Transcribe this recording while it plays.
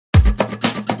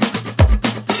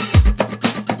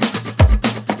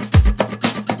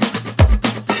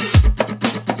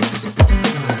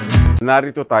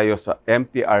Narito tayo sa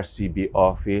MTRCB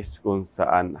office kung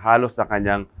saan halos sa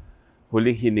kanyang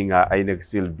huling hininga ay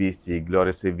nagsilbi si Gloria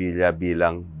Sevilla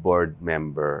bilang board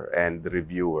member and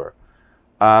reviewer.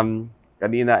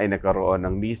 Kanina ay nagkaroon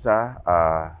ng misa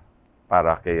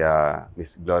para kay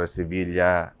Miss Gloria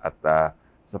Sevilla at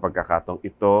sa pagkakataong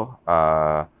ito,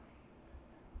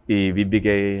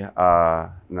 ibibigay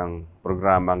ng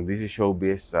programang This is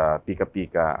Showbiz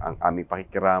Pika-Pika ang aming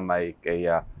pakikiramay kay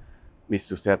Miss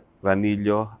Suzette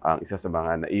Ranillo, ang isa sa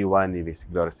mga naiwan ni Miss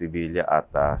Gloria Sevilla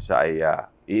at siya ay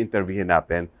i-interviewin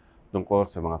natin tungkol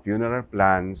sa mga funeral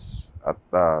plans at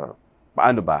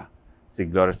paano ba si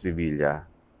Gloria Sevilla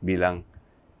bilang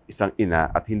isang ina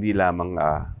at hindi lamang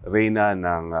reyna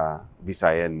ng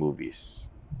Visayan movies.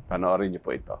 Panoorin niyo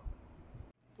po ito.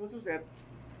 So Suzette,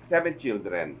 7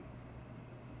 children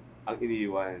ang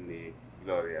iniwan ni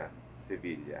Gloria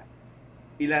Sevilla.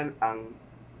 Ilan ang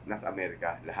nasa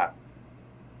Amerika? Lahat.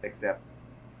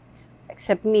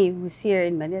 Except me, who's here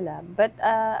in Manila. But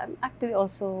I'm actually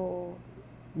also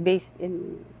based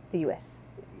in the US.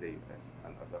 In the US.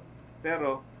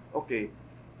 Pero, okay.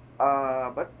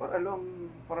 But for a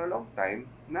long time,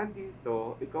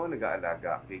 nandito, ikaw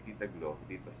nag-aalaga kay Tita Glo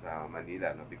dito sa Manila,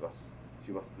 no? Because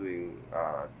she was doing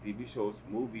TV shows,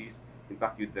 movies. In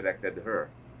fact, you directed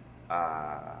her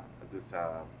doon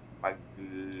sa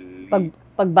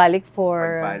pagbalik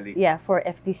for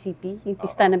FDCP, yung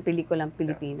pista ng pelikulang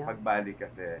Pilipino. Pagbalik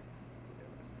kasi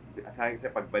asahin kasi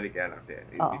pagbalik yan kasi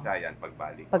yung Visayan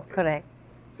pagbalik. Correct.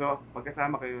 So,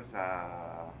 magkasama kayo sa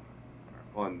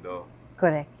condo.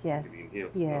 Correct, yes. Sa Green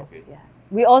Hills. Yes, okay. yeah.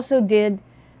 We also did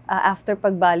after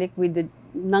pagbalik we did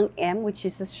Nang M, which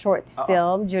is a short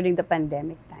film during the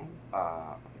pandemic time.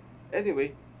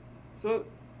 Anyway, so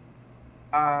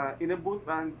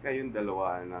inabutan kayong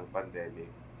dalawa ng pandemic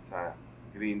sa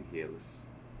Green Hills.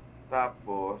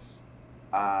 Tapos,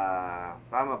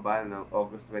 tama ba, noong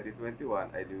August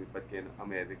 2021 ay lumipat kayo ng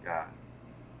Amerika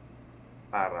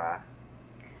para?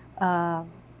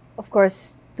 Of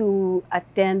course, to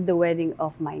attend the wedding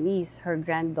of my niece, her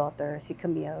granddaughter, si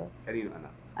Camille. Kanino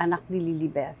anak? Anak ni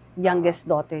Lilibeth, youngest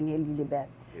daughter ni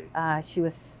Lilibeth. Okay.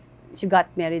 She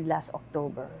got married last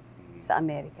October sa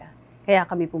Amerika. Kaya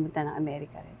kami pumunta ng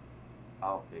Amerika rin.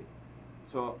 Okay.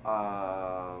 So,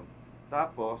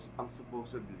 tapos, ang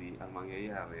supposedly, ang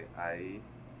mangyayari ay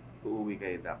uuwi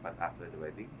kayo dapat after the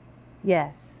wedding?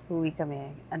 Yes, uuwi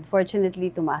kami. Unfortunately,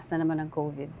 tumaas na naman ang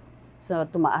COVID. So,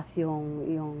 tumaas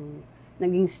yung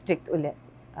naging strict ulit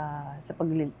sa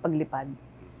paglipad.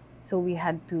 So, we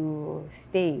had to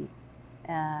stay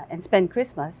and spend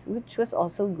Christmas, which was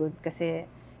also good kasi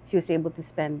she was able to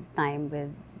spend time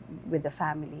with the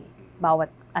family.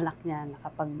 Bawat anak niya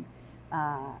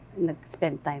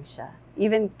nag-spend time siya.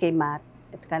 Even kay Matt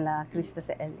at kala Krista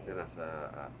sa LA. Sa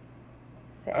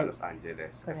Los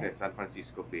Angeles. Correct. Kasi San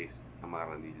Francisco based ang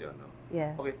mga Ranillo, no?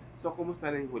 Yes. Okay. So, kumusta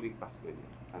na yung huling Pasko niyo?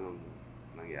 Anong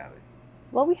nangyari?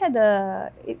 Well, we had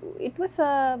it was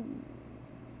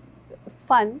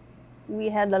fun. We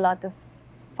had a lot of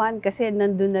fun kasi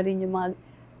nandun na rin yung mga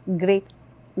great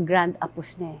grand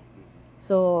apos niya eh.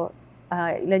 So,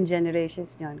 ilang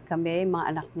generations yun. Kami, mga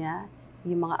anak niya,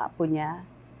 yung mga apo niya,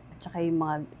 at saka yung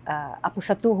mga apo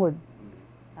sa tuhod.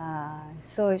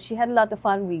 So, she had a lot of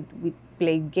fun. We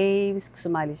played games,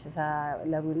 sumali siya sa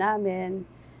laro namin.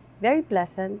 Very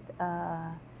pleasant.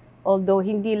 Although,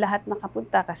 hindi lahat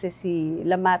nakapunta kasi si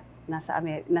Lamat nasa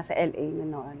LA na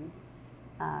noon.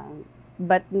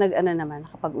 But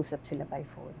nakapag-usap sila by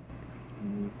phone.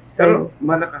 Pero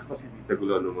malakas pa si Tita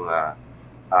Gulo ng mga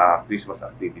Christmas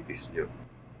activities niyo?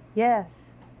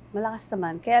 Yes, malakas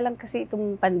naman. Kaya lang kasi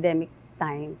itong pandemic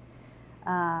time,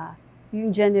 yung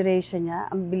generation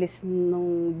niya, ang bilis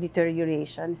nung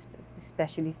deterioration,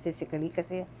 especially physically,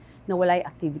 kasi nawala yung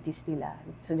activities nila.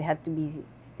 So they had to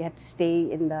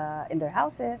stay in their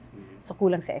houses. So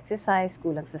kulang sa exercise,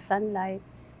 kulang sa sunlight.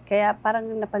 Kaya parang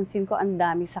napansin ko ang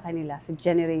dami sa kanila, sa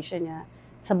generation niya,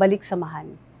 sa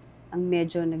balik-samahan, ang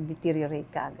medyo nag-deteriorate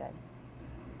kaagad.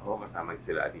 Oo, kasama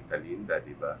sila Anita Linda,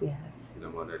 di ba? Yes. Sila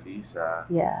Mona Lisa.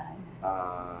 Yeah.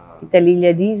 Tita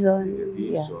Lilia Dizon.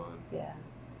 Yeah.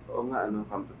 Oo nga,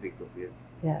 come to think of it.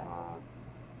 Yeah.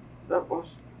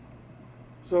 Tapos,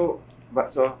 so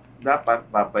dapat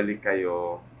babalik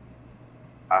kayo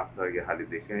after yung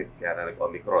holidays, kaya na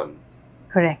nag-Omicron.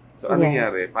 Correct. So, ano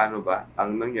nangyari? Paano ba?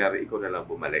 Ang nangyari, ikaw na lang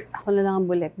bumalik? Ako na lang ang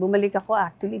bumalik. Bumalik ako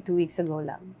actually 2 weeks ago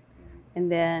lang. And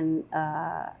then,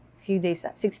 6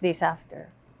 days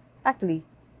after. Actually,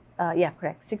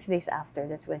 correct. 6 days after,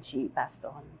 that's when she passed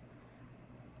on.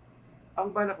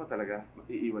 Ang balak ko talaga,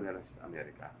 mag-iiwan na lang sa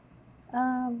Amerika.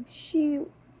 She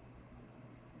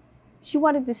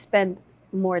wanted to spend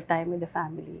more time with the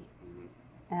family.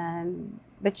 Mhm.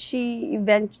 But she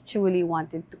eventually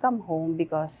wanted to come home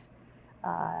because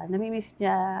namimiss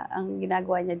niya ang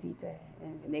ginagawa niya dito eh.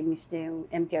 And namimiss niya yung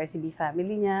MTRCB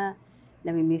family niya,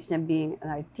 namimiss niya being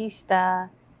an artista,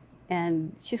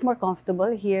 and she's more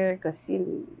comfortable here kasi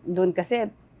doon kasi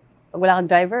pag wala kang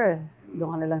driver,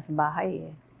 doon ka na lang sa bahay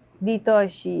eh. Dito,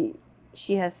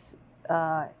 she has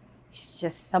she's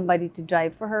just somebody to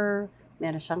drive for her,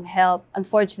 meron siyang help.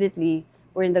 Unfortunately,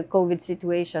 we're in the COVID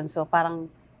situation, so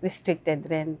parang restricted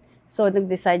rin. So,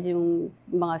 nag-decide yung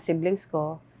mga siblings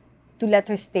ko to let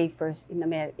her stay first in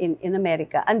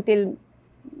America until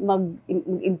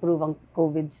mag-improve ang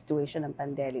COVID situation ng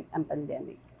pandemic.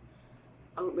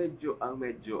 Ang medyo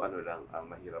ano lang, ang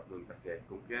mahirap nun kasi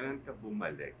kung kailan ka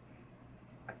bumalik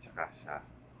at saka siya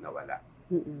nawala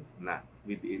Mm-mm. na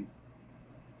within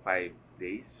 5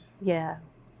 days. Yeah,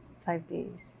 5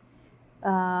 days.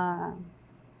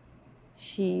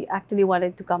 She actually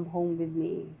wanted to come home with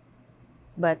me.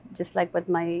 But just like what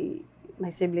my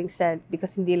siblings said,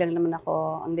 because hindi lang naman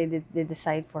ako ang they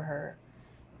decide for her,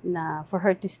 na for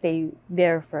her to stay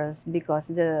there first because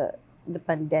the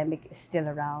pandemic is still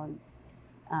around.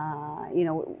 You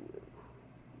know,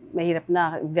 mahirap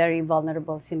na, very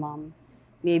vulnerable si mom.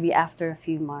 Maybe after a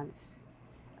few months.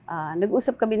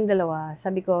 Nag-usap kami dalawa.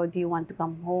 Sabi ko, do you want to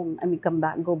come home? I mean,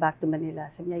 go back to Manila.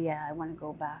 Sabi niya, yeah, I want to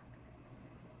go back.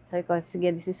 Sabi ko,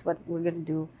 sige, this is what we're gonna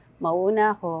do.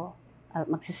 Mauuna ako,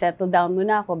 magsisettle down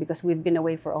muna ako because we've been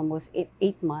away for almost 8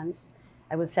 months.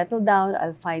 I will settle down,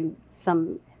 I'll find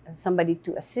somebody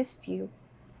to assist you.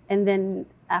 And then,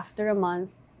 after a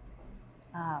month,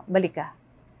 balik ka.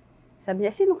 Sabi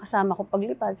niya, sino kasama ko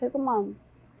paglipad? Sabi ko, ma'am,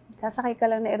 sasakay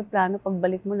ka lang na eroplano,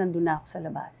 pagbalik mo, nandun na ako sa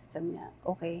labas. Sabi niya,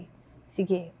 okay,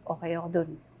 sige, okay ako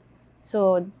dun.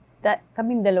 So,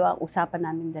 kaming dalawa, usapan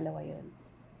namin dalawa yun.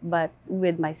 But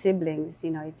with my siblings, you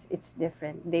know, it's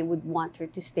different. They would want her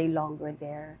to stay longer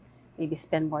there, maybe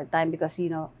spend more time because,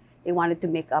 you know, they wanted to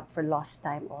make up for lost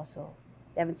time also.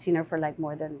 They haven't seen her for like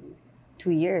more than 2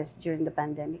 years during the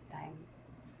pandemic time.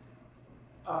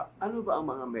 Ano ba ang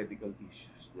mga medical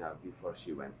issues niya before she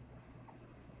went?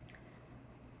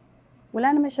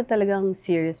 Wala naman siya talagang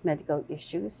serious medical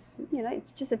issues. You know, it's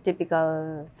just a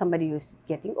typical somebody who's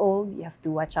getting old. You have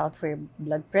to watch out for your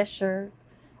blood pressure.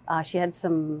 She had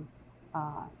some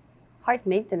heart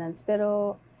maintenance,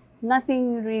 pero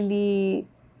nothing really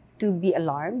to be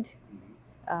alarmed.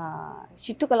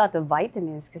 She took a lot of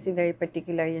vitamins kasi very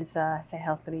particular yun sa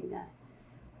health rin niya.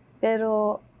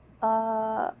 Pero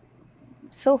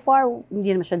so far,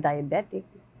 hindi naman siya diabetic.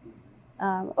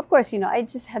 Of course, you know, I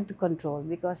just had to control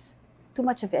because too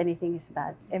much of anything is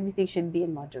bad. Everything should be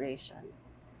in moderation.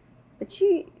 But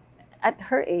she, at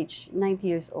her age, 90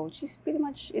 years old, she's pretty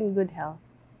much in good health.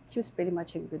 She was pretty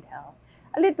much in good health.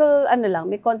 A little,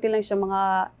 may konti lang siya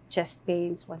mga chest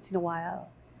pains once in a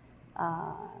while.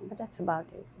 But that's about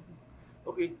it.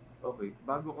 Okay.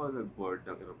 Bago ko nag-board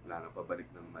ng eroplano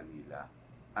pabalik ng Manila,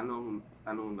 anong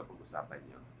napag-usapan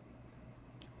niyo?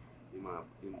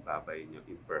 Yung babay niyo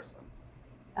in person?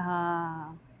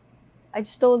 I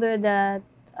just told her that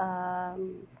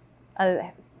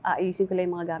ayusin ko lang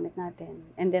yung mga gamit natin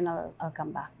and then I'll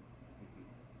come back.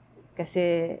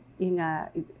 Kasi yun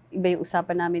nga, iba yung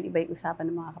usapan namin, iba yung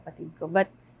usapan ng mga kapatid ko. But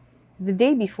the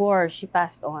day before she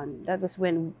passed on, that was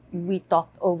when we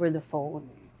talked over the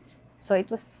phone. So it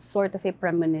was sort of a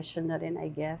premonition na rin, I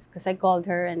guess. Because I called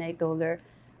her and I told her,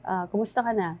 kumusta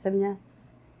ka na? Sabi niya,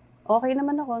 okay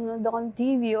naman ako, nanood ako ng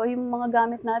TV, o yung mga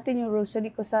gamit natin, yung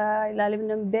rosary ko sa ilalim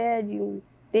ng bed, yung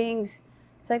things.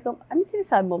 Sabi ko, ano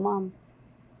sinasabi mo, ma'am?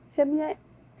 Sabi niya,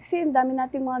 kasi ang dami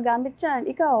nating mga gamit dyan.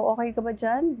 Ikaw, okay ka ba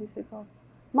dyan? Sabi ko,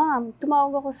 ma'am,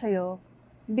 tumawag ako sa'yo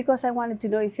because I wanted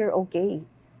to know if you're okay.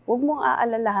 Huwag mong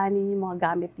aalalahanin yung mga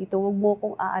gamit dito. Huwag mo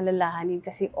kong aalalahanin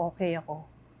kasi okay ako.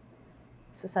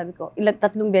 So sabi ko, 3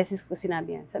 beses ko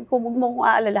sinabi yan. Sabi ko, huwag mo kong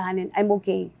aalalahanin, I'm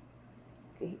okay.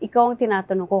 Okay. Ikaw ang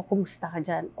tinatanong ko, kumusta ka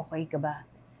dyan? Okay ka ba?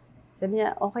 Sabi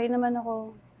niya, okay naman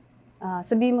ako.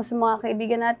 Sabihin mo sa mga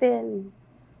kaibigan natin,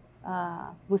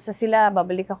 kumusta sila,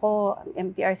 babalik ako,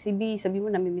 ang MTRCB, sabihin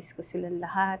mo, namimiss ko silang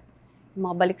lahat. Yung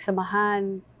mga balik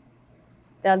samahan.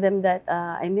 Tell them that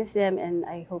I miss them and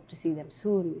I hope to see them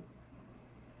soon.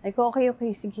 Ay ko, okay,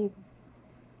 sige.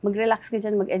 Mag-relax ka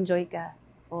dyan, mag-enjoy ka.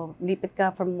 O lipat ka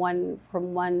from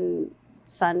one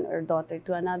son or daughter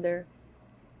to another.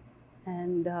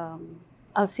 And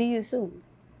I'll see you soon.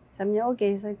 Sabi niya,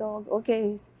 okay. Sabi ko,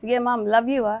 okay. Sige, ma'am, love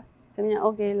you, ah. Sabi niya,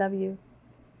 okay, love you.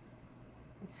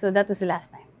 So that was the last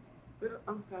time. Pero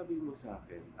ang sabi mo sa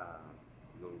akin,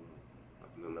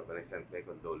 nung nag-present my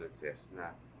condolences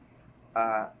na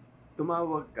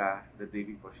tumawag ka the day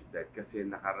before she died kasi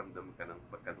nakaramdam ka ng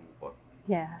pagkalungkot.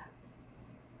 Yeah.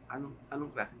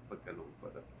 Anong klaseng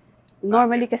pagkalungkot?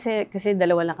 Normally kasi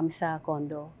dalawa lang kami sa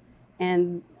condo.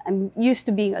 And I'm used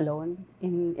to being alone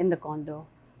in the condo.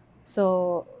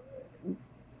 So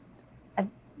at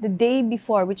the day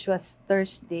before, which was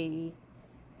Thursday,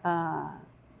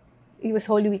 it was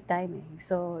Holy Week time.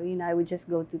 So, I would just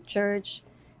go to church,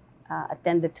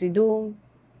 attend the Triduum.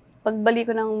 Pagbalik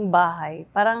ko ng bahay,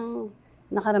 parang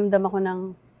nakaramdam ako ng,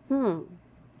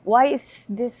 why is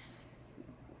this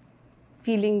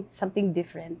feeling something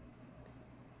different?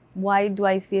 Why do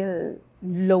I feel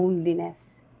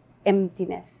loneliness,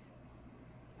 emptiness,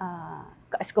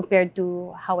 as compared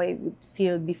to how I would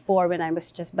feel before when I was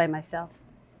just by myself?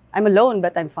 I'm alone,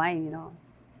 but I'm fine.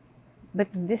 But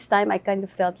this time, I kind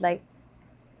of felt like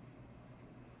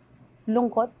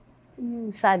lungkot,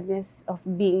 yung sadness of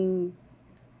being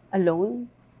alone,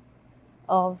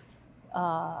 of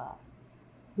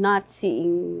not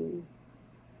seeing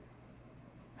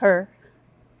her.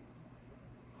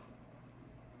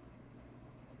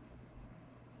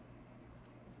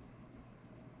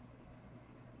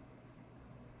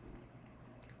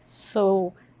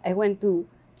 So I went to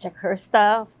check her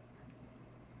stuff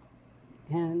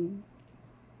and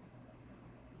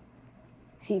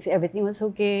see if everything was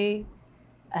okay.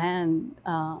 And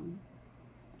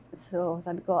so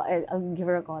sabi ko, I'll give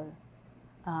her a call.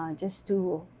 Just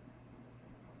to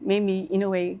maybe, in a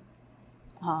way,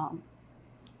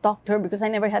 talk to her, because I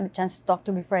never had the chance to talk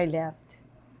to her before I left.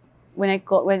 When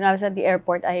I was at the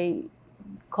airport, I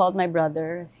called my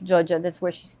brother, si Jojo, that's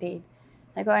where she stayed.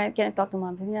 I go, can I talk to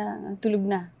mom? Sabi niya, tulog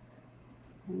na.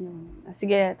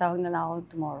 Sige, tawag na lang ako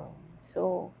tomorrow.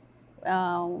 So,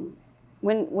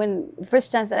 when the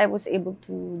first chance that I was able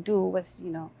to do was,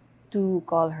 to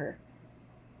call her.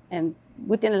 And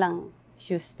buti na lang,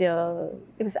 she was still,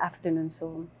 it was afternoon,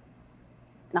 so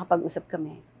nakapag-usap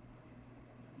kami.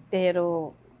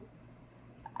 Pero,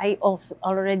 I also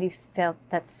already felt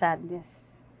that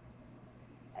sadness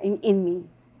in me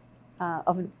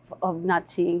of not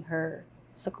seeing her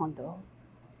sa condo.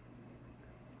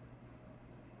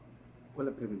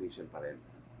 Wala premonition pa rin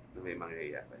na may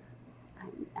mangyayari.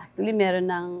 Actually, meron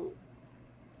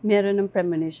ng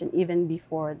premonition even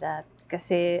before that.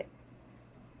 Kasi,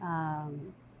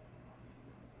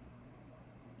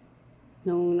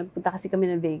 nung nagpunta kasi kami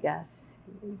ng Vegas,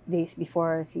 days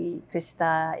before, si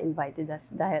Krista invited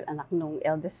us dahil anak nung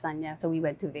eldest son niya. So we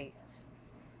went to Vegas.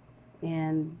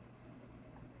 And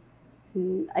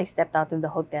I stepped out of the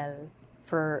hotel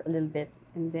for a little bit.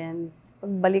 And then,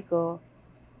 pagbalik ko,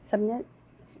 sabi niya,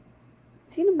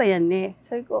 sino ba yan eh?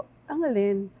 Sabi ko, ang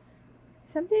alin?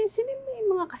 Sabi niya, sino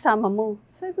yung mga kasama mo?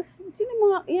 Sabi ko, sino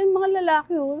yan mga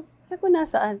lalaki oh? Sabi ko,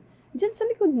 nasaan? Diyan sa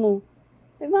likod mo.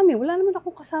 Sabi, mami, wala naman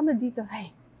akong kasama dito.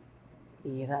 Ay,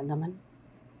 bira naman.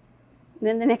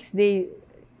 Then the next day,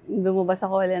 lumabas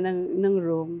ako ulit ng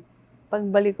room.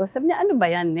 Pagbalik ko, sabi niya, ano ba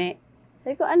yan eh?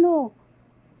 Sabi ko, ano?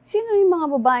 Sino yung mga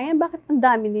babae yan? Bakit ang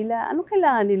dami nila? Anong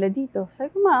kailangan nila dito? Sabi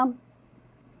ko, ma'am,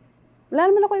 wala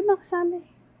naman ako ibang kasama eh.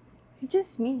 It's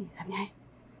just me. Sabi niya,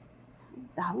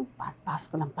 dami,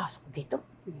 pasok dito.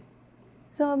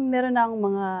 So, meron na akong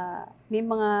may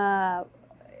mga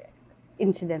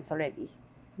incidents already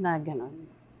na gano'n.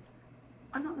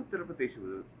 Anong interpretation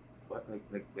mo?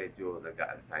 Like medyo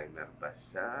nag-Alzheimer ba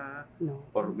siya? No.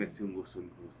 Or may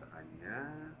sumusundo sa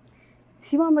kanya?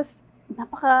 Si Mama,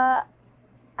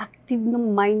 napaka-active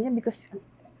ng mind niya because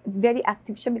very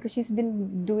active siya because she's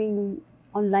been doing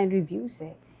online reviews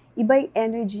eh. Iba yung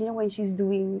energy niya when she's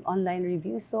doing online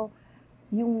reviews. So,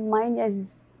 yung mind niya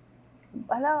is,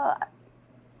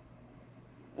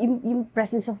 yung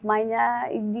presence of mind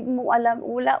niya, hindi mo alam,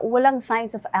 walang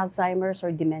signs of Alzheimer's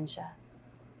or dementia.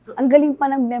 So, ang galing pa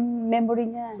ng memory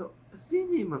niya. So,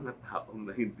 sino yung mga taong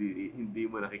na hindi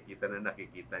mo nakikita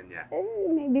niya?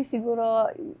 Maybe siguro,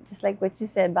 just like what you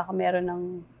said, baka meron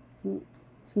ng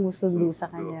sumusundo sa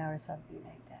kanya or something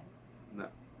like that. Na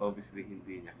obviously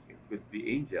hindi niya. Could be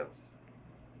angels.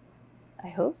 I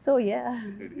hope so, yeah.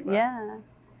 Diba? Yeah.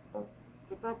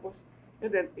 So tapos, and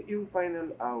then, yung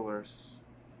final hours,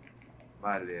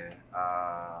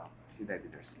 she died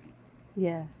in her sleep.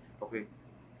 Yes. Okay.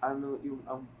 Ano yung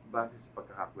ang base sa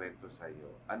pagkakakwento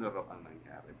sa'yo, ano raw ang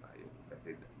nangyari ba? Let's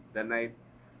say, the night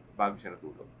bago siya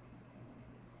natulog.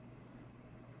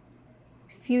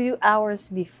 Few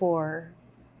hours before,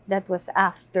 that was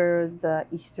after the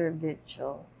Easter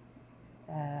Vigil,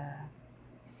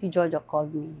 si Jojo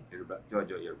called me.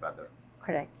 Jojo, your brother.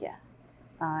 Correct, yeah.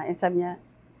 And sabi niya,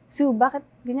 Sue, bakit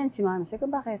ganyan si Mami? Sabi ko,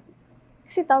 bakit?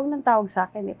 Kasi tawag sa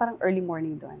akin eh, parang early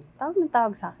morning doon.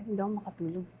 Tawag sa akin, hindi ako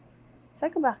makatulog. Sabi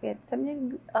ko, bakit? Sabi niya,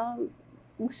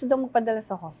 gusto daw magpadala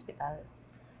sa hospital.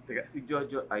 Teka, si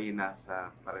Jojo ay nasa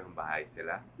parehong bahay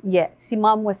sila? Yeah, si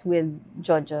mom was with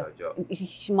Jojo. Jojo.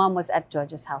 Si mom was at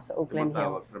Jojo's house sa Oakland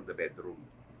Tumatawag Hills. from the bedroom.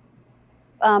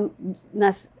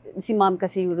 Si mom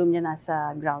kasi yung room niya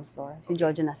nasa ground floor. Si Okay.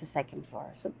 Jojo nasa second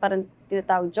floor. So parang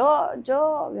tinatawag, Jo,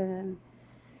 ganun.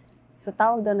 So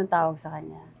tawag daw ng tawag sa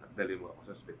kanya. At dali mo ako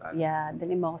sa ospital. Yeah,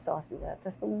 dali mo ako sa hospital.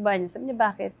 Tapos pagbaba niya, sabi niya,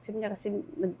 bakit? Sabi niya kasi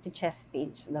nag-chest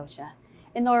pains daw siya.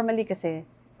 And normally kasi,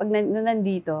 pag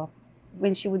nandito,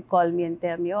 when she would call me and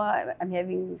tell me, oh, I'm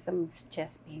having some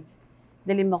chest pains,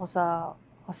 dali mo ako sa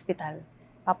hospital.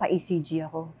 Papa-ECG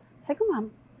ako. Sabi ko, ma'am,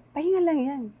 pahinga lang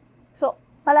yan. So,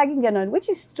 palaging ganun,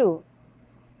 which is true.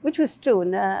 Which was true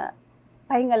na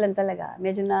pahinga lang talaga.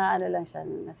 Medyo na ano lang siya,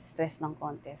 nasa-stress ng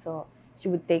konti. So, she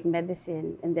would take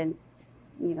medicine and then,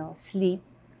 sleep.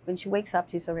 When she wakes up,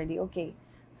 she's already okay.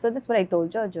 So that's what I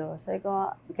told Jojo. Sabi ko,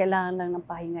 kailangan lang ng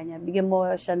pahinga niya. Bigyan mo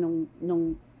siya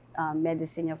nung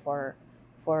medicine niya for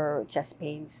chest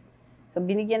pains. So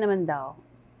binigyan naman daw.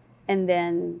 And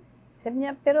then, sabi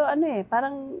niya, pero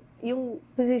parang yung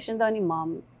position daw ni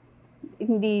mom,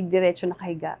 hindi diretso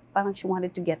nakahiga. Parang she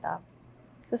wanted to get up.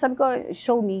 So sabi ko,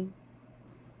 show me.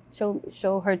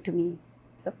 Show her to me.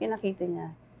 So pinakita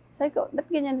niya. Sabi ko, ba't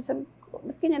ganyan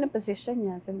ang position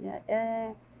niya? Sabi niya,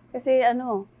 kasi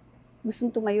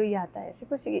gustong tumayo yata. Sabi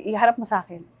ko, sige, iharap mo sa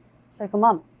akin. Sabi ko,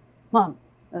 ma'am.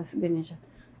 Tapos ganyan siya.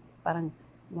 Parang,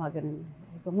 mga ganun.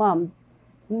 Sabi ko, ma'am,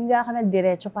 humiga ka na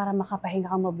diretso para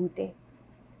makapahinga kang mabuti.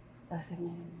 Tapos sabi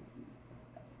niya,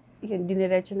 yun,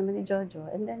 diniretso naman ni Jojo.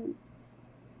 And then,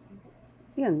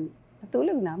 yun,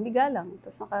 natulog na, humiga lang.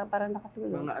 Tapos parang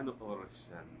nakatulog. Mga anong oras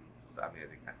yan sa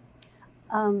Amerika?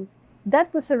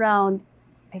 That was around,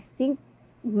 I think,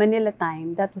 Manila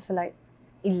time. That was like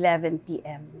 11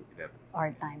 p.m. 11.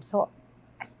 our time. So,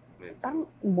 Medyo parang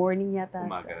morning yata.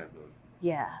 umaga na doon.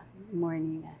 Yeah,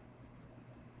 morning na.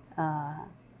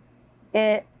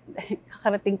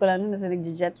 Kakarating ko lang nun, so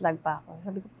nag-jet lag pa ako.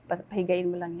 Sabi ko, pahigain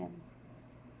mo lang yan.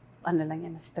 Ano lang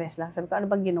yan, stress lang. Sabi ko, ano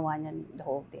bang ginawa niyan the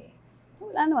whole day?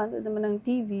 Wala naman ng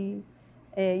TV.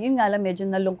 Yun nga lang, medyo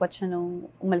nalungkot siya nung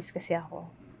umalis kasi ako.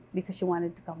 Because she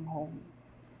wanted to come home.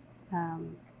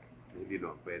 Hindi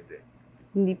naman pwede.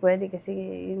 Hindi pwede kasi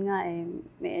yun nga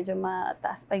medyo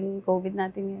mataas pa yung COVID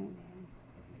natin ngayon.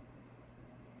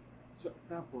 So,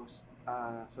 tapos,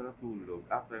 sa natulog,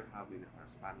 after how many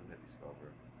hours, paano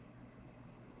na-discover?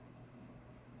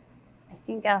 I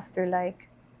think after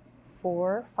like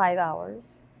 4-5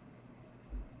 hours,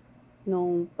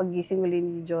 nung pagising uli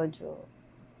ni Jojo,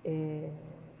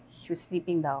 she was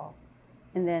sleeping daw.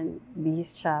 And then,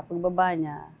 bihis siya. Pagbaba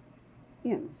niya,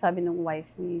 yun, sabi ng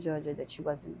wife ni Jojo that she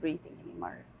wasn't breathing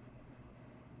anymore.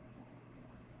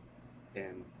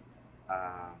 And,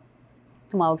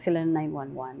 Tumawag sila ng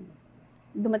 911.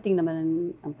 Dumating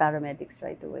naman ang paramedics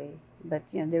right away. But,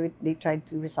 they tried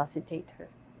to resuscitate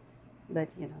her.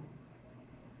 But,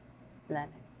 wala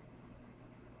na.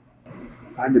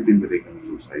 paano binrake ang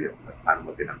news sa'yo at paano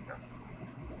mo tinanggap?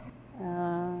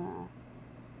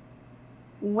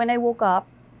 When I woke up,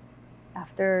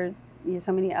 after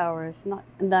so many hours,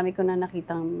 ang dami ko na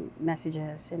nakitang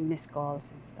messages and missed calls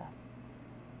and stuff.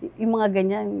 Yung mga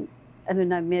ganyan,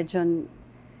 medyo,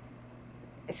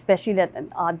 especially at an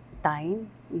odd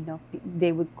time, they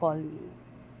would call me.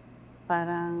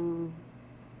 Parang,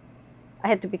 I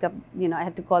had to pick up, I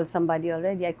had to call somebody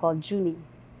already. I called Junie.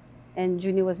 And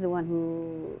Junie was the one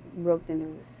who broke the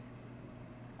news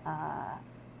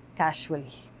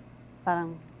casually.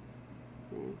 Parang,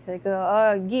 sabi ko,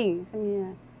 Ging, sabi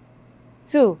niya,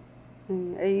 Sue,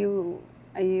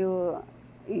 you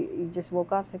just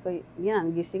woke up? Sabi ko,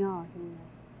 yan, gising ako. Sabi niya,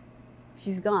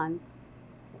 she's gone.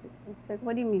 Sabi ko,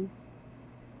 what do you mean?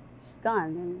 She's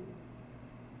gone. And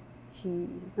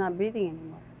she's not breathing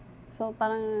anymore. So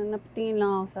parang napatingin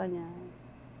lang ako sa kanya.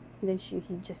 And then he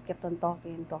just kept on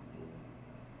talking and talking.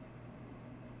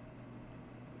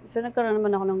 So nagkaroon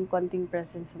naman ako ng konting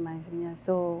presence sa mind. Sabi niya,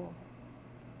 so,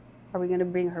 are we gonna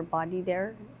bring her body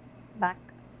there? Back?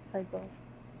 Sabi ko,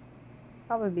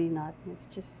 probably not.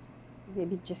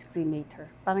 Maybe just cremate her.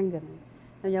 Parang ganun.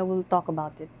 Sabi niya, we'll talk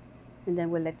about it. And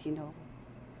then we'll let you know.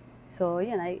 So,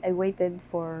 yan, I waited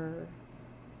for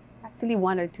actually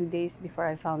 1 or 2 days before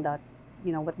I found out,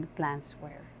 what the plans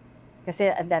were. Kasi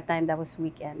at that time, that was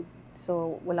weekend.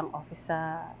 So, walang office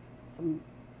sa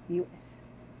US.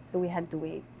 So, we had to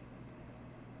wait.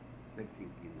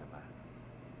 Nagsingkin na ba?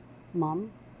 Mom?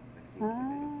 Nagsingkin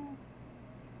na yun?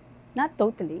 Not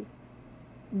totally.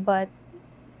 But,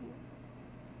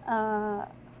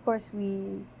 of course,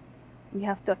 we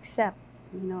have to accept.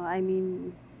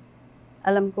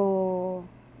 Alam ko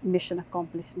mission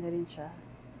accomplished na rin siya.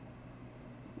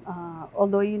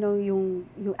 Although, yung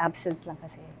absence lang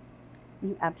kasi.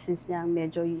 Yung absence niya,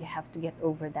 medyo you have to get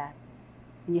over that.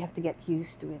 And you have to get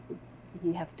used to it.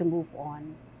 And you have to move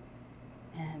on.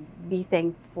 And be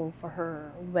thankful for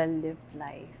her well-lived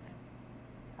life.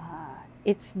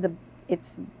 It's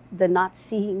the not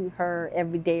seeing her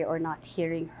every day or not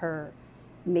hearing her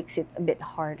makes it a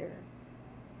bit harder.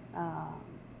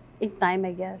 In time,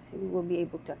 I guess, you will be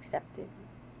able to accept it.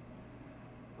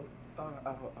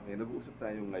 Okay, nag-uusap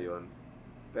tayo ngayon,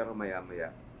 pero maya-maya,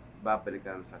 babalik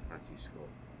ka ng San Francisco.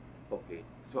 Okay,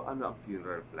 so ano ang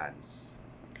funeral plans?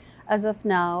 As of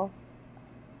now,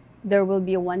 there will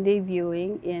be a one-day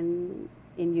viewing in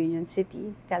Union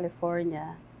City,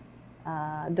 California.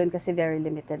 Doon kasi very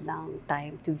limited lang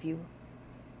time to view.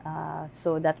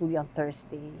 So that will be on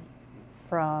Thursday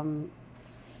from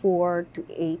 4 to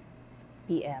 8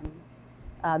 p.m.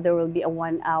 There will be a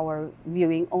 1-hour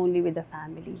viewing only with the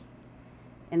family.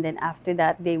 And then after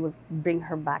that, they will bring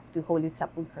her back to Holy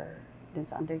Sepulchre, dun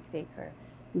sa undertaker.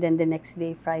 Then the next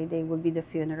day, Friday, will be the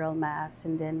funeral mass.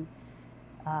 And then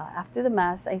after the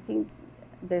mass, I think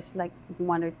there's like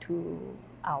 1 or 2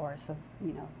 hours of,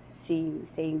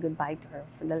 saying goodbye to her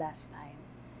for the last time.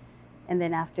 And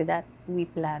then after that, we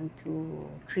plan to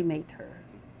cremate her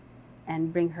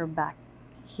and bring her back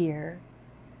here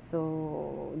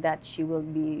so that she will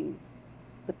be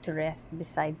put to rest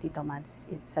beside Tito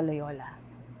Mads sa Loyola.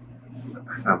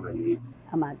 Kasama ni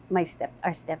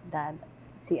Our stepdad,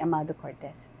 si Amado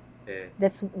Cortez. Eh,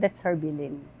 That's her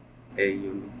bilin.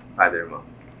 yung father mo,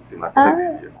 si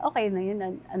Matthew. Okay na yun.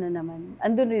 Ano naman,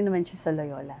 andun rin naman siya sa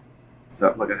Loyola.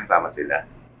 So, magkakasama sila.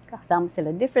 Kasama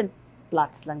sila. Different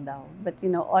plots lang daw. But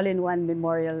all in one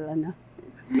memorial,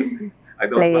 I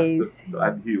don't place. want to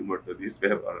add humor to this,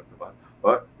 pero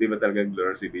di ba talagang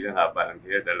Gloria Sevilla haba ang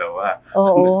hair? Dalawa.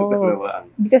 Oo. Dalawa ang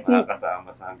Because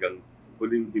makakasama sa hanggang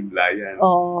huling himlayan.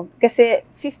 kasi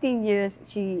 15 years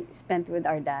she spent with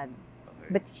our dad.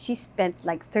 Okay. But she spent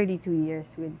like 32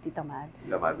 years with Tita Mads.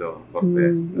 Amado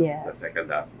Cortez, yes. the second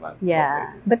husband.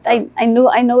 Yeah. Okay. But So,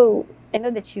 I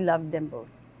know that she loved them both.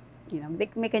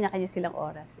 May kanya-kanya silang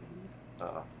oras.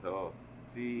 so,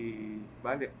 si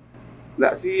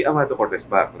Amado Cortez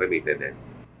ba cremated din?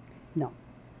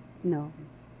 No.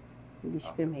 Hindi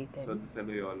siya cremated. So, sa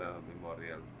Loyola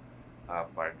Memorial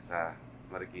Park sa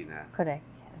Marikina. Correct.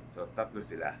 So, tatlo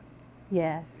sila.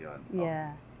 Yes. Yun.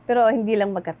 Yeah. Pero hindi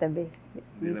lang magkatabi.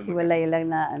 lang Hiwalay lang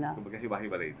na Kumbaga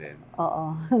hiwa-hiwalay din.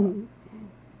 Oo.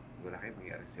 Wala kayo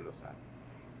mangyari silosan.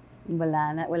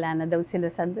 Wala na daw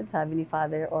silusan doon, sabi ni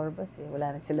Father Orbos.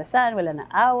 Wala na silusan, wala na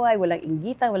away, walang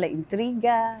inggitan, walang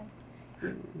intriga.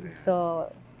 So,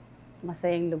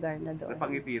 masayang lugar na doon.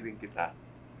 Napangiti rin kita.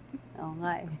 Oo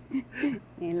nga eh.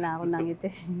 Ngayon lang ako nangiti.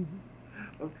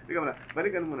 Teka muna,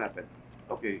 balikan mo natin.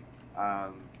 Okay,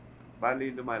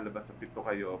 bali lumalabas sa 7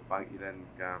 kayo, pang ilan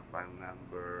ka, pang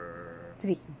number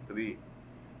 3. 3.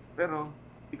 Pero,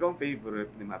 ikaw ang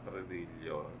favorite ni Mato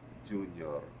Ranillo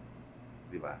Jr.,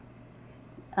 di ba?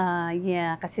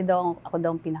 Yeah, kasi ako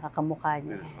daw ang pinakakamukha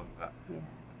niya. Yeah.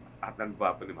 At ang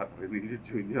gwapo ni Mato Ranillo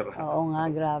Jr. Oo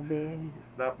nga, grabe.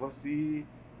 Tapos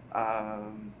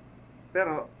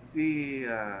pero si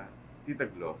Tita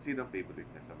Glo, sino ang favorite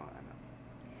niya sa mga anak?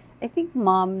 I think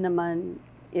mom naman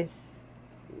is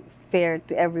fair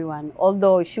to everyone,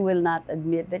 although she will not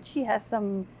admit that she has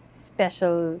some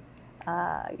special,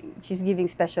 she's giving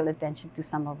special attention to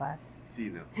some of us.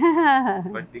 Sino?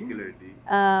 Particularly?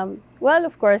 Well,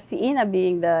 of course, si Ina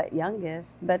being the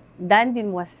youngest, but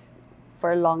Dandin was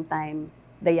for a long time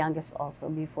the youngest also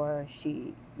before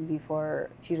she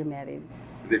remarried.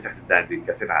 Hindi, tsaka si Dandin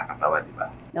kasi nakakatawa, di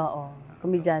ba? Oo,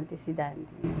 komedyante si Dandin.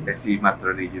 Si Matt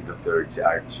Ranillo III, si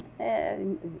Archie.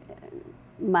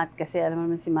 Matt kasi, alam mo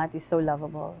naman si Matt is so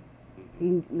lovable.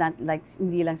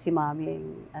 Hindi lang si Mommy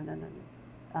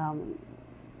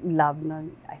love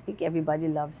nun. I think everybody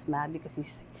loves Matt because he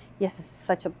has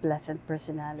such a pleasant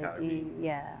personality. Charming.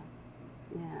 Yeah.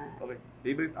 Okay,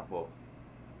 favorite apo?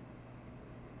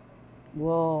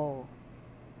 Wow.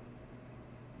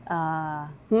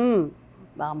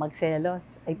 Baka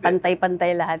magselos. Ay,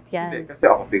 pantay-pantay lahat yan. Hindi, kasi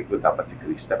ako think ko dapat si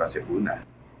Krista kasi una.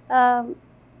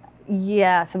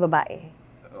 Yeah, sa babae.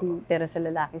 Oo. Pero sa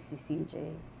lalaki si CJ.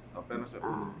 Pero sa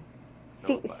una.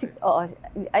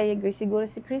 I agree siguro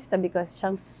si Krista because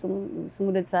siyang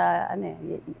sumunod sa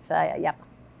sa yapak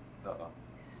Oo.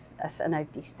 as an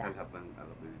artista. Sa lahat ng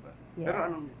di ba? Yes. Pero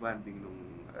anong banding nung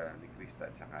ni Krista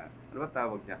at saka, ano ba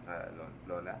tawag niya sa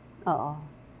lola? Oo.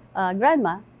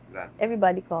 Grandma. Grand.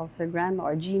 Everybody calls her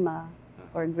grandma or Jima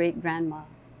or great grandma.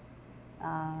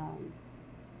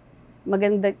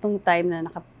 Maganda itong time na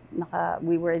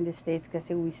we were in the States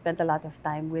kasi we spent a lot of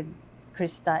time with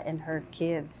Krista and her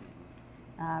kids.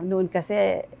 Noon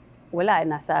kasi, wala,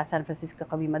 nasa San Francisco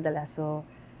kami madalas. So,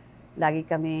 lagi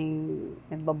kaming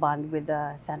nagbabond with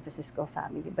the San Francisco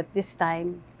family. But this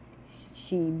time,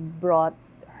 she brought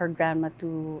her grandma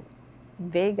to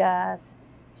Vegas.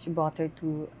 She brought her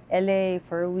to LA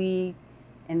for a week.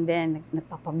 And then,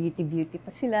 nagpapa-beauty pa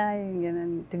sila, yung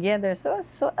ganun, together. So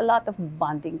a lot of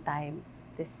bonding time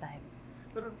this time.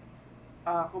 Pero,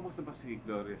 kumusta ba si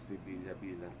Gloria Sevilla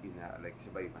bilang ina? Like,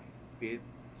 siya ba'y mahigpit?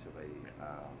 Siya ba'y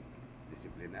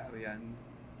disciplinarian?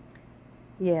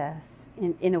 Yes,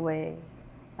 in a way.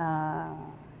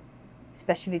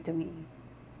 Especially to me.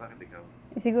 Bakit ikaw?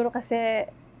 Siguro kasi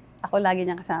ako lagi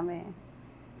niyang kasama eh.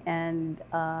 And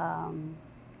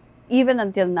even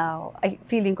until now,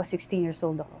 feeling ko 16 years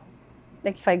old ako.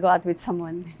 Like if I go out with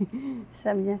someone,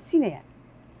 sabi niya, sino yan?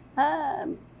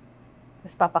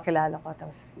 Tapos papakilala ko,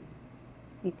 tapos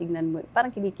titignan mo, parang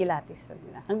kinikilatis.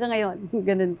 Hanggang ngayon,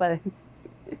 ganun pa rin.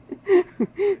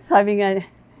 sabi nga niya,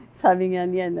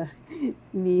 no,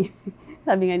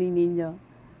 sabi nga ni Nino,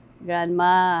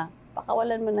 Grandma,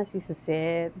 pakawalan mo na si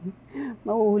Suzette.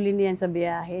 Mahuhuli niyan sa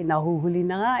biyahe. Nahuhuli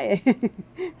na nga eh.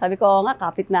 Sabi ko, oo nga,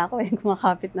 kapit na ako eh.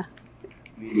 Kumakapit na.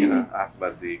 Nino,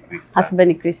 husband ni Krista. Husband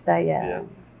ni Krista, yeah.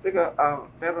 Teka,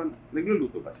 pero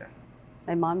nagluluto ba siya?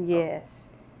 My mom, yes.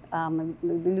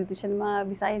 Nagluluto siya ng mga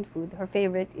Visayan food. Her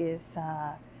favorite is,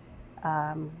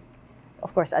 of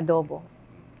course, adobo.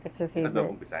 That's her favorite.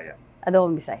 Adobong Bisaya.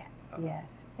 Adobong Bisaya,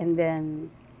 yes. And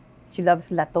then, she loves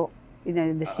lato. You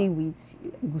know, the seaweeds,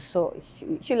 guso.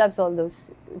 She loves all those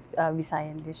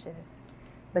Visayan dishes.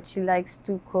 But she likes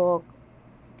to cook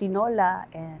tinola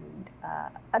and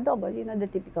adobo, you know, the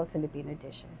typical Filipino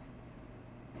dishes.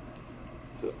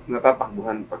 So,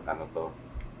 natatakbuhan pag ano to?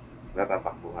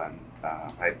 Natatakbuhan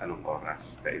kahit anong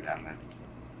oras kailangan?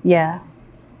 Yeah.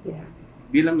 Yeah.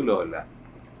 Bilang lola,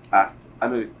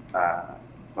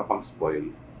 mapang-spoil?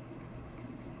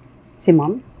 Si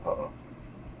Mom? Oo.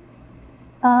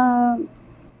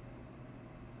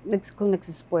 Kung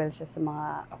nagsuspoil siya sa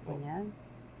mga apo niya,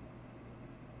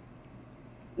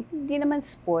 hindi naman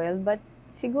spoil, but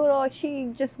siguro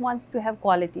she just wants to have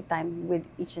quality time with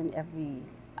each and every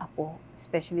apo,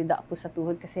 especially the apo sa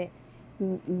tuhod kasi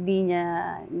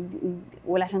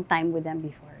wala siyang time with them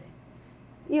before.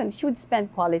 Yun, she would spend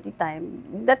quality time.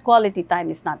 That quality time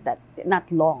is not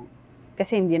long.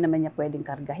 Kasi hindi naman niya pwedeng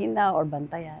kargahin na or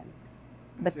bantayan.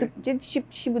 But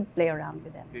she would play around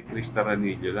with them. Kay Krista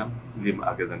Ranillo lang, 5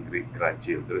 agad ang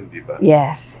great-grandchildren, di ba?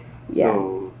 Yes. Yeah.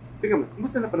 So, teka,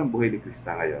 kumusta na pa ng buhay ni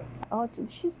Krista ngayon? Oh,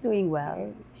 she's doing well.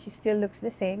 She still looks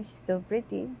the same. She's still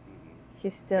pretty.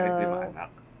 She's still... Kahit 5 anak?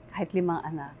 Kahit 5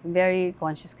 anak. Very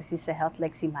conscious kasi sa health,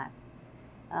 like si Matt.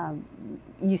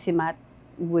 Si Matt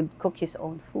would cook his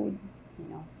own food, you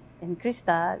know. And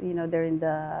Krista, you know, they're in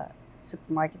the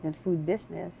supermarket and food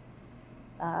business.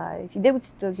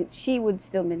 She would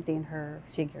still maintain her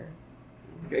figure.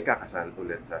 Kaya kakasal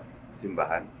ulit sa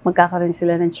simbahan? Magkakaroon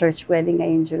sila ng church wedding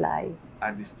ngayong July.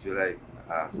 This July,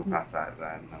 so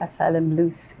kasalan. Kasalan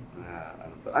blues.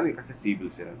 Ano yun? Kasi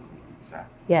civil sila nung isa.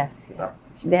 Yes, yeah.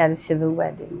 They had a civil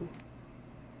wedding.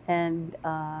 And,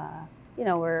 you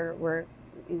know, we're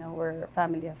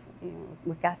family of, you know,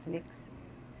 we're Catholics.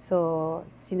 So,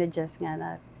 sinuggest nga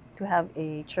na to have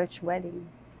a church wedding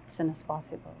as soon as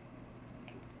possible.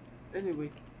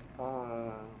 Anyway,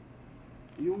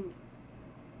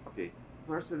 okay,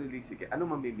 personally, sige, ano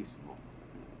mamimiss mo?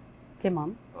 Kay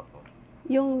Mom? Oo.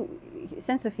 Yung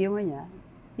sense of humor niya,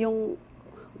 yung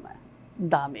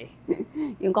dami,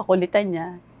 yung kakulitan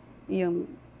niya, yung,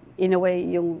 in a way,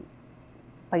 yung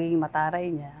pagiging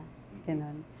mataray niya,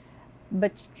 ganun.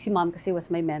 But si Mom kasi was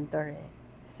my mentor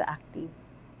sa acting.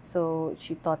 So,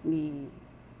 she taught me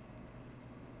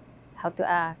how to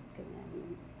act, ganyan.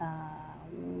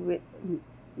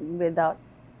 Without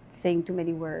saying too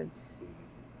many words.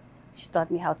 She taught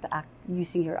me how to act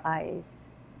using your eyes.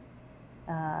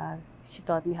 She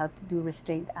taught me how to do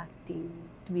restrained acting,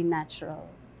 to be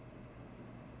natural,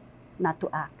 not to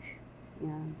act.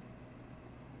 Yeah.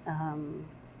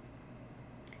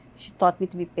 She taught me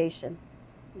to be patient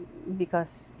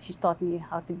because she taught me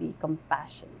how to be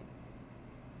compassionate.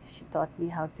 She taught me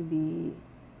how to be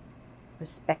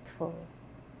respectful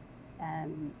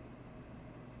and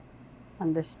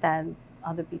understand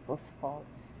other people's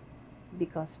faults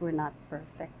because we're not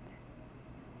perfect.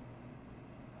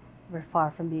 We're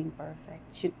far from being perfect.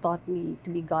 She taught me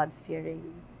to be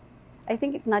God-fearing. I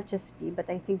think it's not just me, but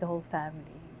I think the whole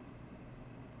family.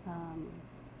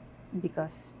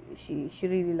 Because she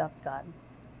really loved God.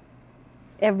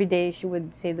 Every day she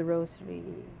would say the rosary.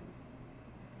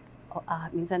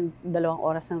 minsan 2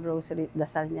 oras ng rosary,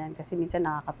 dasal niyan. Kasi minsan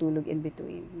nakakatulog in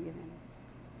between. Ganun.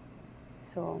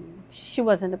 So, she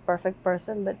wasn't a perfect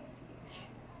person, but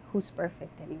who's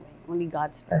perfect anyway? Only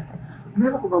God's perfect.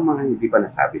 Meron ko bang mga hindi pa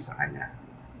nasabi sa kanya?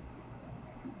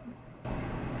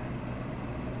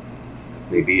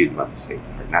 Maybe you'd want to say to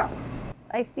her now.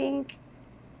 I think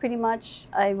pretty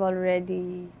much I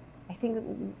think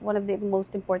one of the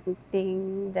most important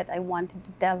thing that I wanted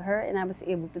to tell her, and I was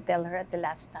able to tell her at the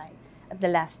last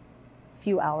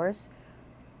few hours,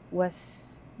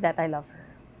 was that I love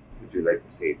her. Would you like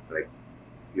to say, like,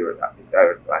 if I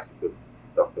were to ask you to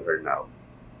talk to her now?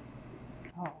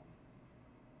 Oh.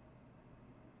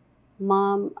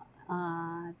 Mom,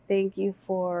 thank you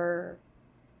for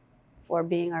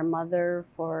being our mother,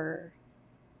 for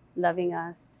loving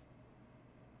us.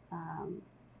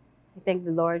 I thank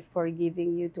the Lord for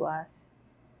giving you to us,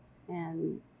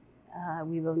 and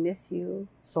we will miss you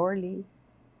sorely.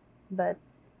 But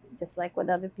just like what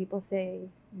other people say,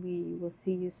 we will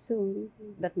see you soon,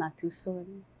 but not too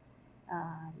soon.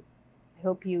 I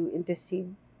hope you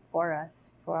intercede for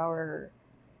us, for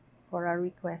our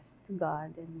request to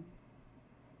God, and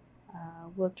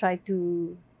we'll try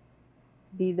to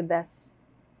be the best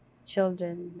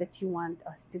children that you want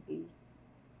us to be.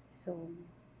 So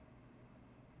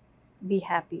be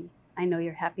happy. I know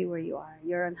you're happy where you are.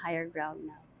 You're on higher ground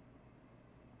now.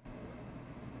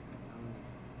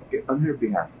 Okay, on her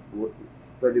behalf,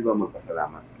 pwede ba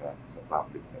magpasalamat ka sa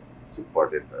public that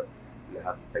supported her?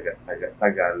 Lahat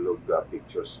Tagalog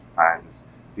Pictures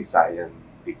fans, Visayan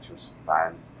Pictures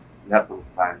fans, lahat ng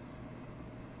fans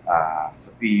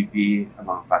sa TV,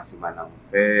 ang mga fans ni Manang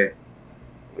Fe.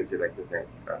 Would you like to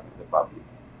thank the public?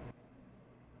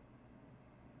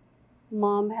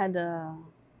 Mom had a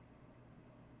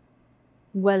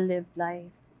well-lived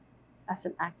life as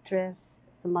an actress,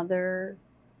 as a mother,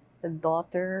 a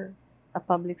daughter, a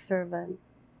public servant.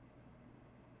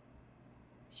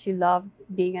 She loved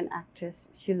being an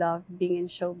actress. She loved being in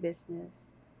show business.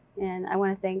 And I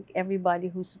want to thank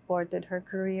everybody who supported her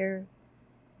career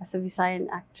as a Visayan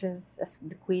actress, as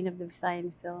the queen of the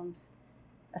Visayan films,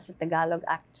 as a Tagalog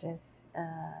actress,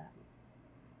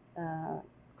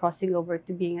 crossing over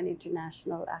to being an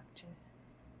international actress.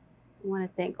 I want to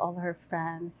thank all her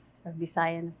fans, her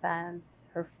Visayan fans,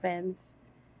 her friends,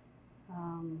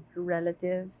 her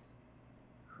relatives,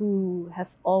 who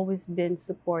has always been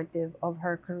supportive of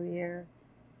her career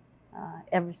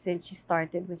ever since she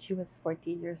started when she was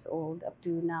 14 years old up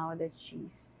to now that she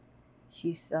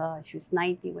was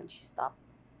 90 when she stopped.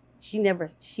 She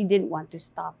didn't want to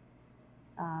stop.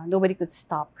 Nobody could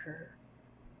stop her.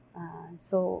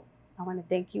 So I want to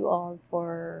thank you all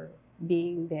for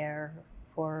being there,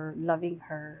 for loving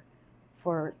her,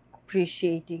 for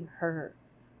appreciating her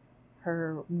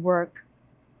work,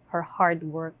 her hard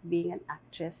work, being an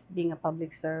actress, being a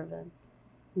public servant,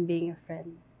 and being a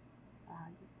friend.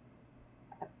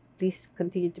 Please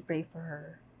continue to pray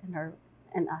for her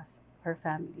and us, her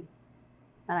family.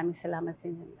 Maraming salamat sa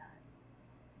inyong lahat.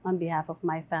 On behalf of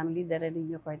my family, the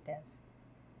Ranillo Cortez,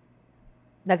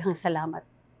 daghang salamat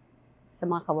sa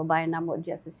mga kababayan namo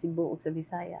diya sa Cebu ug sa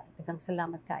Bisaya. Daghang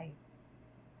salamat kayo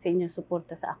sa inyong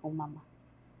suporta sa akong mama.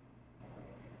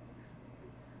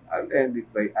 I'll end it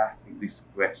by asking this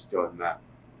question na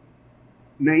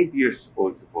 90 years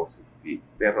old supposedly,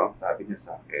 pero ang sabi niya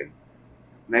sa akin,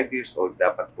 90 years old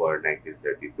dapat born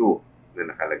 1932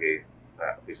 na nakalagay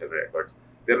sa official records.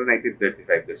 Pero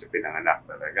 1935 daw siya pinanganak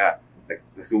talaga.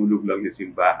 Nasunog lang yung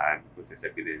simbahan kung siya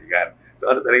piniligan.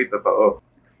 So ano talaga ito pa?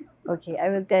 Okay,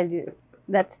 I will tell you.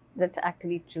 That's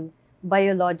actually true.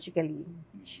 Biologically,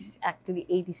 she's actually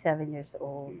 87 years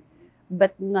old.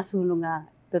 But nasunog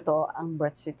nga totoo ang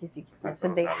birth certificate.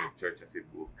 So they church sa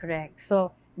Cebu. Correct.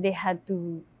 So they had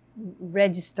to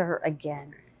register her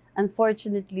again.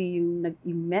 Unfortunately,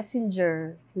 yung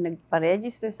messenger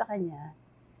nagpa-register sa kanya,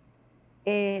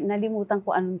 nalimutan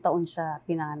ko anong taon siya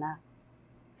pinanganak.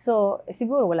 So,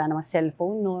 siguro wala namang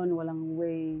cellphone noon, walang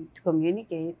way to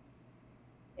communicate.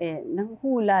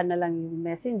 Nanghula na lang yung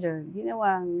messenger,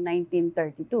 ginawang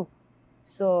 1932.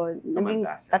 So, naging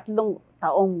 3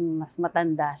 taong mas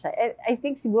matanda siya. I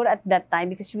think siguro at that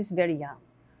time, because she was very young,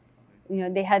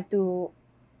 they had to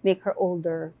make her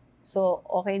older. So,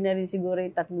 okay na rin siguro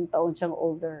yung 3 taon siyang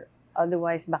older.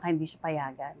 Otherwise, baka hindi siya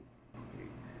payagan. Okay.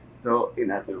 So, in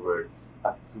other words,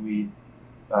 as we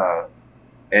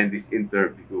end this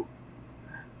interview,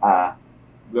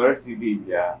 Gloria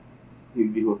Sevilla,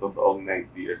 hindi ho totoong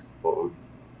 90 years old.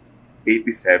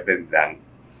 87 lang.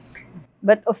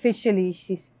 But officially,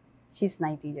 she's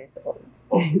 90 years old.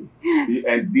 Okay.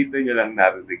 And dito nyo lang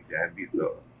narinig yan,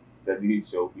 dito, sa New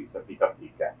Showbiz, sa Pika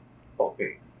Pika.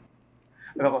 Okay.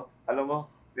 Alam mo,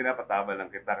 pinapatama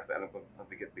lang kita kasi alam ko ang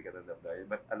bigat-bigat ng damdamin.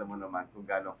 But alam mo naman kung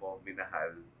gaano ko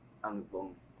minahal ang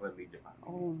buong Ranillo family.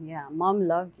 Oh, yeah. Mom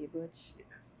loved you, Butch.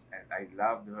 Yes, and I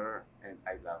loved her and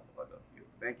I love all of you.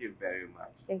 Thank you very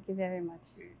much. Thank you very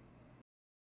much. Okay.